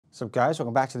What's up guys,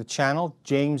 welcome back to the channel.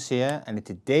 James here, and in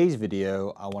today's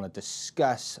video I want to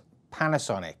discuss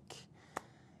Panasonic.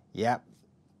 Yep,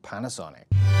 Panasonic.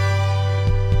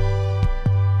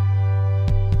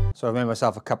 So I've made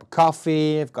myself a cup of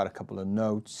coffee, I've got a couple of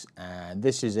notes, and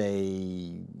this is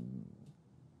a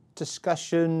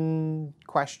discussion,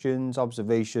 questions,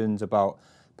 observations about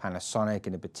Panasonic,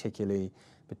 and in particular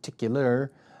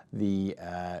the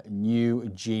new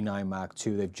G9 Mark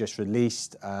II they've just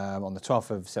released on the 12th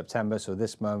of September, so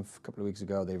this month, a couple of weeks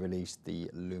ago, they released the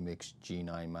Lumix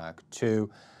G9 Mark II,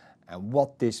 and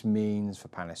what this means for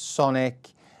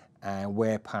Panasonic and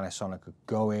where Panasonic are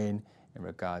going in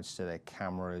regards to their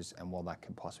cameras and what that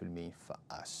can possibly mean for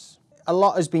us. A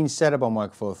lot has been said about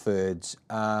Micro Four Thirds.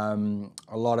 A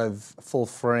lot of full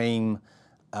frame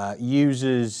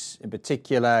users in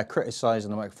particular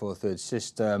criticizing the Micro Four Thirds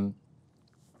system,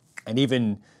 and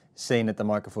even saying that the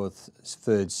Micro Four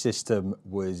Thirds system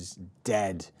was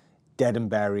dead and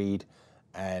buried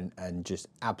and just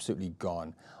absolutely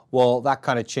gone. Well, that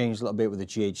kind of changed a little bit with the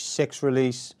GH6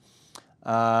 release.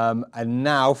 And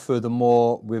now,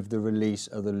 furthermore, with the release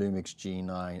of the Lumix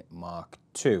G9 Mark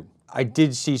II. I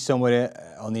did see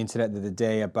somewhere on the internet the other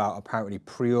day about apparently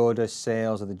pre-order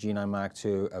sales of the G9 Mark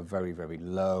II are very, very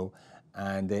low.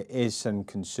 And there is some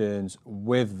concerns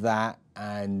with that,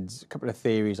 and a couple of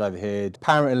theories I've heard.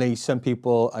 Apparently, some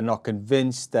people are not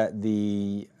convinced that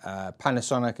the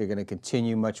Panasonic are going to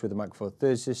continue much with the Micro Four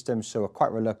Thirds system, so are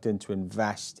quite reluctant to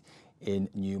invest in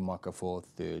new Micro Four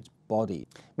Thirds body.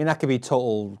 I mean, that could be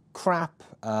total crap,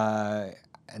 and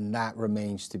that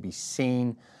remains to be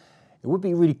seen. It would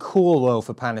be really cool, though,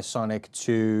 for Panasonic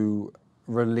to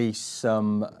release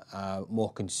some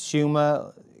more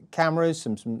consumer cameras,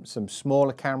 some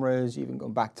smaller cameras, even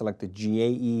going back to like the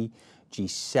G80,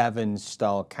 G7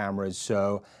 style cameras.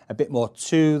 So a bit more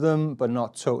to them, but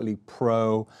not totally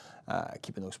pro,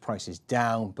 keeping those prices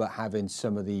down, but having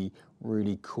some of the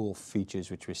really cool features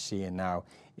which we're seeing now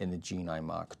in the G9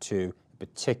 Mark II, in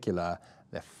particular,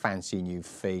 the fancy new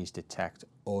phase detect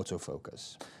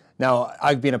autofocus. Now,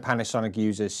 I've been a Panasonic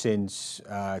user since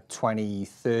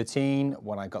 2013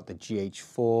 when I got the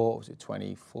GH4, was it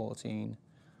 2014?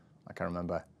 I can't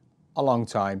remember, a long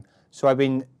time. So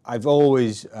I've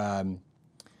always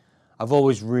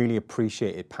really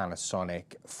appreciated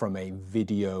Panasonic from a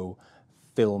video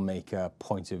filmmaker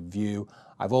point of view.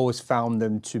 I've always found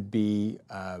them to be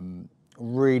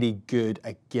really good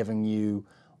at giving you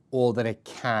all that it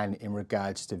can in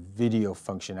regards to video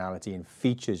functionality and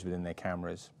features within their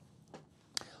cameras.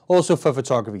 Also for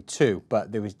photography too,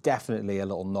 but there was definitely a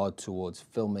little nod towards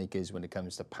filmmakers when it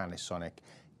comes to Panasonic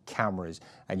cameras,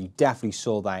 and you definitely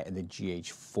saw that in the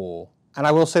GH4. And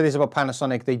I will say this about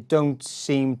Panasonic, they don't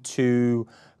seem to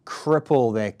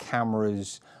cripple their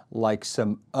cameras like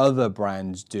some other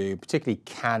brands do, particularly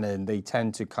Canon. They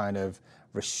tend to kind of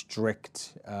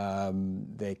restrict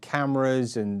their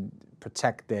cameras and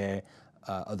protect their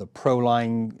other Pro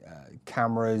line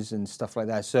cameras and stuff like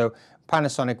that. So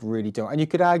Panasonic really don't. And you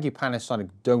could argue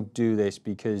Panasonic don't do this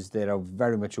because they're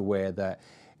very much aware that,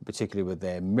 particularly with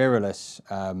their mirrorless,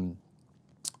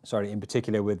 in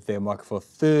particular with their Micro Four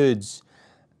Thirds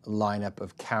lineup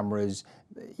of cameras,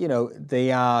 you know,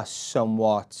 they are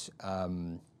somewhat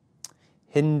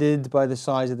hindered by the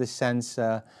size of the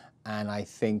sensor, and I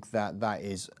think that that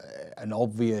is an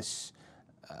obvious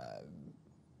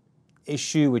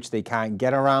issue which they can't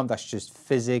get around. That's just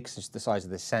physics. It's the size of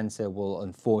the sensor will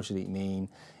unfortunately mean,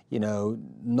 you know,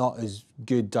 not as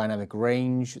good dynamic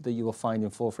range that you will find in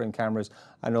full frame cameras,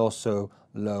 and also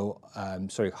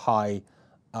high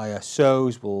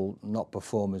ISOs will not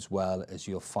perform as well as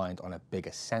you'll find on a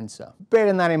bigger sensor.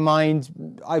 Bearing that in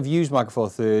mind, I've used Micro Four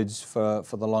Thirds for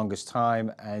the longest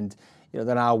time, and you know,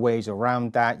 there are ways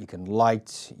around that. You can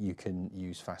light, you can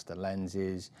use faster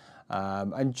lenses,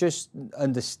 and just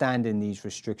understanding these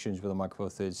restrictions with a Micro Four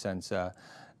Thirds sensor,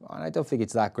 I don't think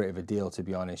it's that great of a deal, to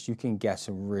be honest. You can get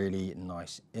some really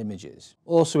nice images.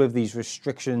 Also, with these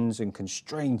restrictions and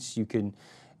constraints, you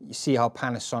see how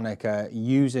Panasonic are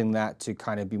using that to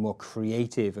kind of be more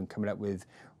creative and coming up with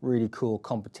really cool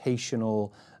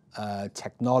computational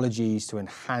technologies to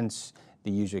enhance the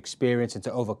user experience and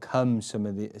to overcome some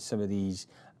of these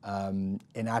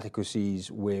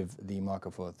inadequacies with the Micro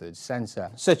Four Thirds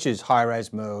sensor, such as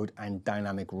high-res mode and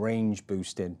dynamic range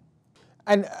boosting.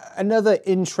 And another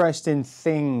interesting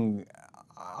thing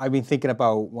I've been thinking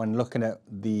about when looking at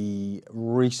the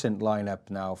recent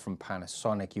lineup now from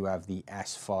Panasonic, you have the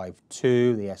S5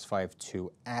 II, the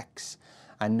S5 IIX,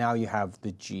 and now you have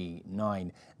the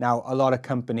G9. Now, a lot of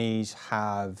companies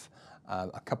have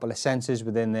A couple of sensors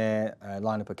within their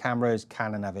lineup of cameras.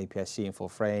 Canon have APS-C and full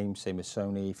frame, same as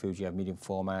Sony. Fuji have medium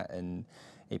format and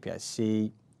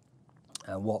APS-C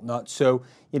and whatnot. So,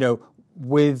 you know,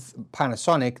 with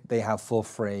Panasonic, they have full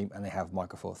frame and they have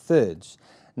micro four thirds.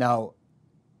 Now,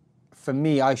 for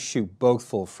me, I shoot both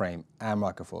full frame and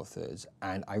micro four thirds,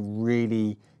 and I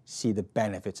really see the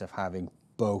benefits of having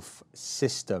both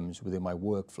systems within my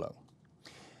workflow.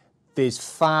 There's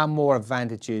far more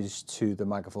advantages to the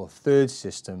micro four thirds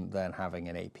system than having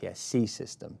an APS-C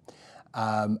system.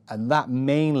 And that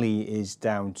mainly is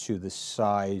down to the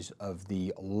size of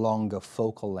the longer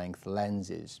focal length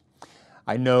lenses.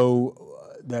 I know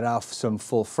there are some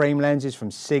full frame lenses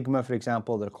from Sigma, for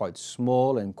example, that are quite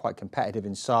small and quite competitive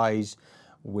in size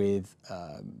with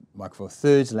micro four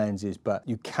thirds lenses, but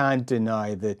you can't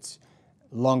deny that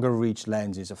longer reach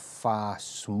lenses are far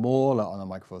smaller on a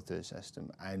micro four thirds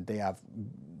system, and they have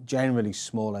generally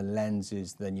smaller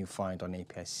lenses than you find on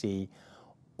APS-C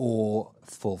or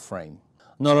full frame.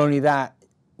 Not only that,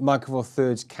 micro four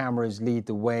thirds cameras lead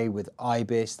the way with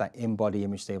IBIS, that in-body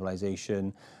image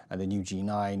stabilization, and the new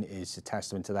G9 is a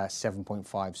testament to that.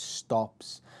 7.5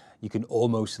 stops. You can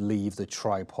almost leave the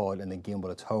tripod and the gimbal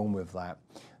at home with that.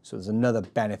 So there's another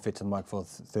benefit to the micro four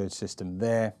thirds system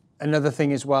there. Another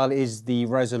thing as well is the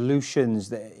resolutions.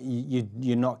 That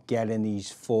you're not getting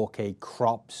these 4K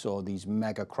crops or these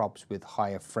mega crops with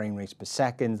higher frame rates per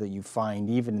second that you find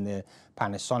even in the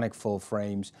Panasonic full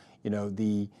frames. You know,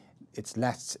 it's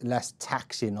less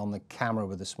taxing on the camera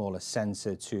with a smaller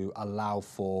sensor to allow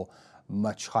for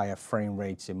much higher frame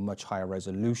rates and much higher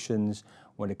resolutions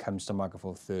when it comes to micro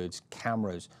four thirds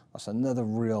cameras. That's another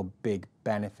real big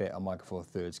benefit of micro four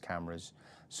thirds cameras.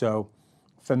 So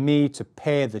for me to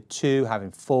pair the two, having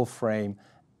full frame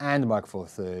and micro four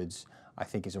thirds, I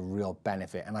think is a real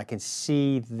benefit. And I can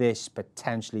see this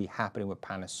potentially happening with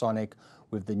Panasonic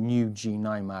with the new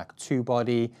G9 Mark II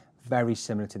body, very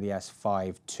similar to the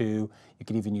S5 II. You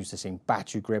can even use the same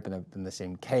battery grip and the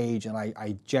same cage. And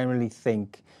I generally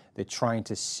think they're trying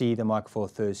to see the micro four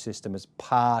thirds system as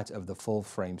part of the full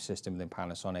frame system within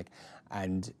Panasonic,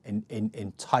 and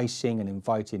enticing and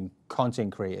inviting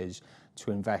content creators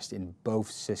to invest in both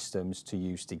systems to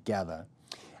use together.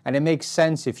 And it makes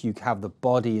sense if you have the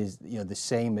body is, you know, the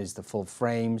same as the full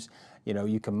frames. You know,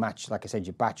 you can match, like I said,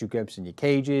 your battery grips and your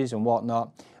cages and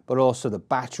whatnot, but also the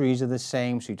batteries are the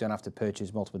same, so you don't have to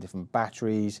purchase multiple different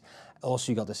batteries.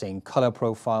 Also, you got the same color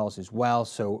profiles as well,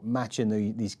 so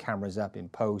matching these cameras up in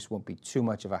post won't be too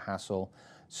much of a hassle.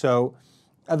 So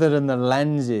other than the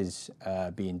lenses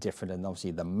being different and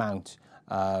obviously the mount,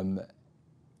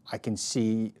 I can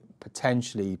see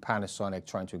potentially Panasonic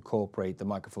trying to incorporate the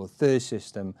micro four thirds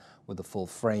system with the full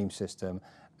frame system,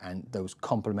 and those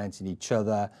complementing each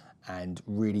other and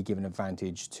really giving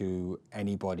advantage to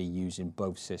anybody using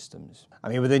both systems. I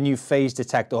mean, with the new phase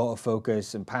detect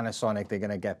autofocus and Panasonic, they're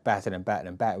going to get better and better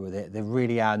and better with it. There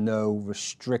really are no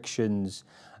restrictions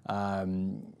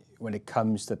when it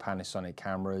comes to Panasonic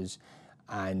cameras,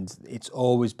 and it's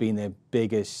always been their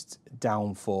biggest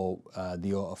downfall,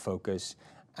 the autofocus.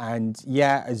 And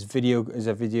yeah, as a video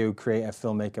creator,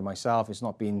 filmmaker myself, it's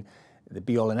not been the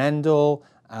be all and end all.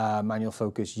 Manual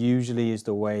focus usually is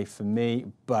the way for me,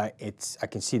 but I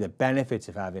can see the benefits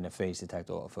of having a phase detect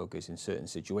autofocus in certain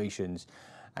situations,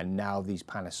 and now these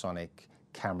Panasonic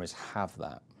cameras have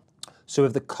that. So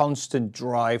with the constant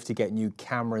drive to get new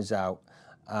cameras out,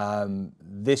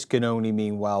 this can only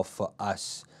mean well for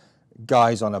us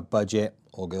guys on a budget,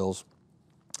 or girls.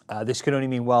 This can only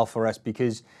mean well for us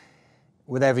because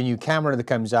with every new camera that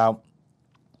comes out,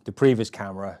 the previous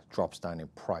camera drops down in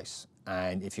price.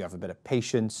 And if you have a bit of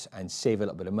patience and save a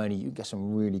little bit of money, you get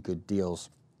some really good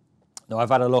deals. Now, I've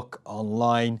had a look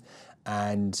online,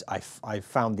 and I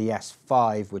found the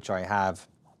S5, which I have,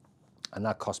 and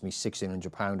that cost me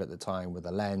 £1,600 at the time with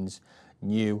a lens,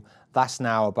 new. That's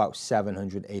now about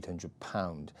 £700, £800.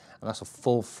 And that's a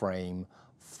full frame,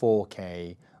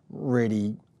 4K,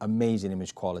 really amazing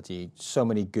image quality, so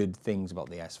many good things about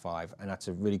the S5, and that's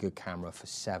a really good camera for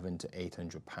 £700 to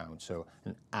 £800. So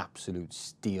an absolute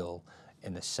steal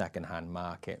in the second-hand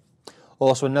market.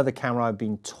 Also, another camera I've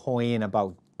been toying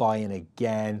about buying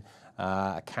again,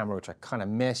 a camera which I kind of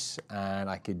miss, and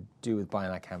I could do with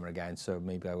buying that camera again, so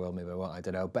maybe I will, maybe I won't, I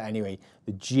don't know. But anyway,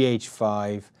 the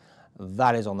GH5,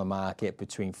 that is on the market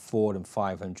between £400 and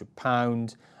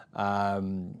 £500,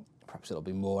 perhaps a little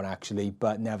bit more actually,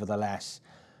 but nevertheless,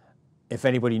 if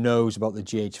anybody knows about the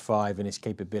GH5 and its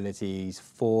capabilities,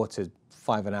 £400 to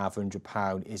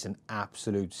 £550 is an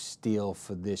absolute steal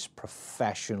for this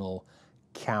professional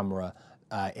camera.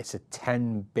 It's a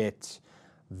 10-bit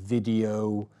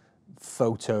video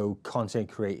photo content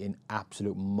creating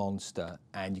absolute monster,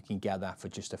 and you can get that for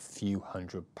just a few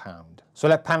 £100s. So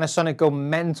let Panasonic go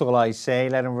mental, I say.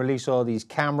 Let them release all these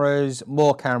cameras.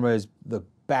 More cameras, the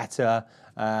better.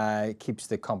 It keeps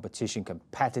the competition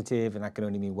competitive, and that can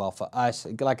only mean well for us.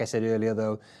 Like I said earlier,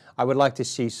 though, I would like to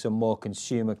see some more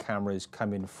consumer cameras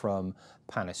coming from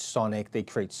Panasonic. They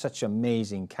create such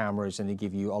amazing cameras, and they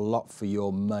give you a lot for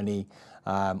your money.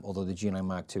 Although the G9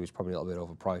 Mark II is probably a little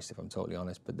bit overpriced, if I'm totally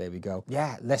honest, but there we go.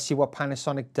 Yeah, let's see what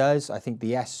Panasonic does. I think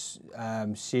the S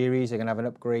series are going to have an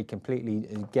upgrade completely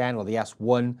again, or the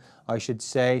S1, I should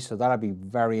say. So that'll be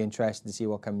very interesting to see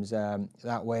what comes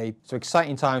that way. So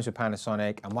exciting times with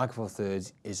Panasonic, and Micro Four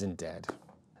Thirds isn't dead.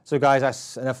 So guys,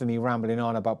 that's enough of me rambling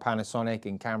on about Panasonic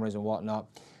and cameras and whatnot.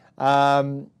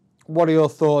 What are your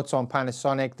thoughts on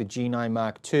Panasonic, the G9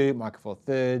 Mark II, Micro Four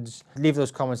Thirds? Leave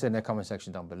those comments in the comment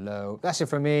section down below. That's it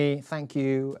from me. Thank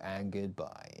you and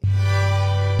goodbye.